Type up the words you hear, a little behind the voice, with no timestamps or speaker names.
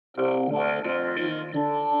The weather in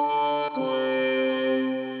Brooklyn.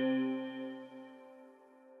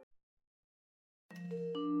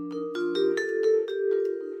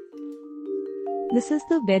 This is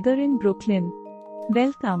the weather in Brooklyn.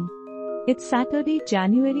 Welcome. It's Saturday,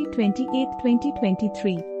 January 28,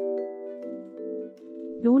 2023.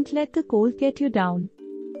 Don't let the cold get you down.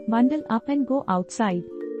 Bundle up and go outside.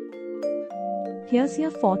 Here's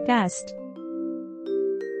your forecast.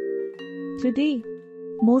 Today,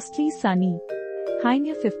 mostly sunny. High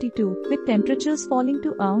near 52, with temperatures falling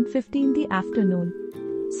to around 50 in the afternoon.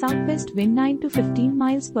 Southwest wind 9 to 15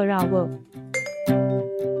 miles per hour.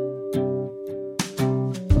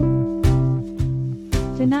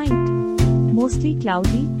 Tonight, mostly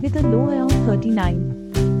cloudy, with a low around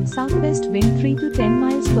 39. Southwest wind 3 to 10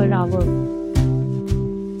 miles per hour.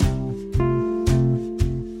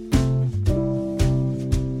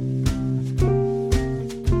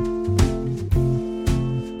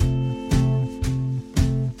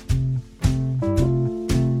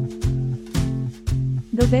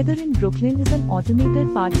 The Weather in Brooklyn is an automated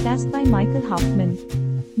podcast by Michael Hoffman.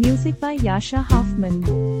 Music by Yasha Hoffman.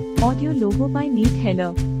 Audio logo by Nick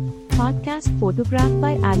Heller. Podcast photograph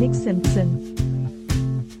by Alex Simpson.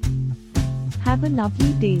 Have a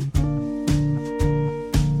lovely day.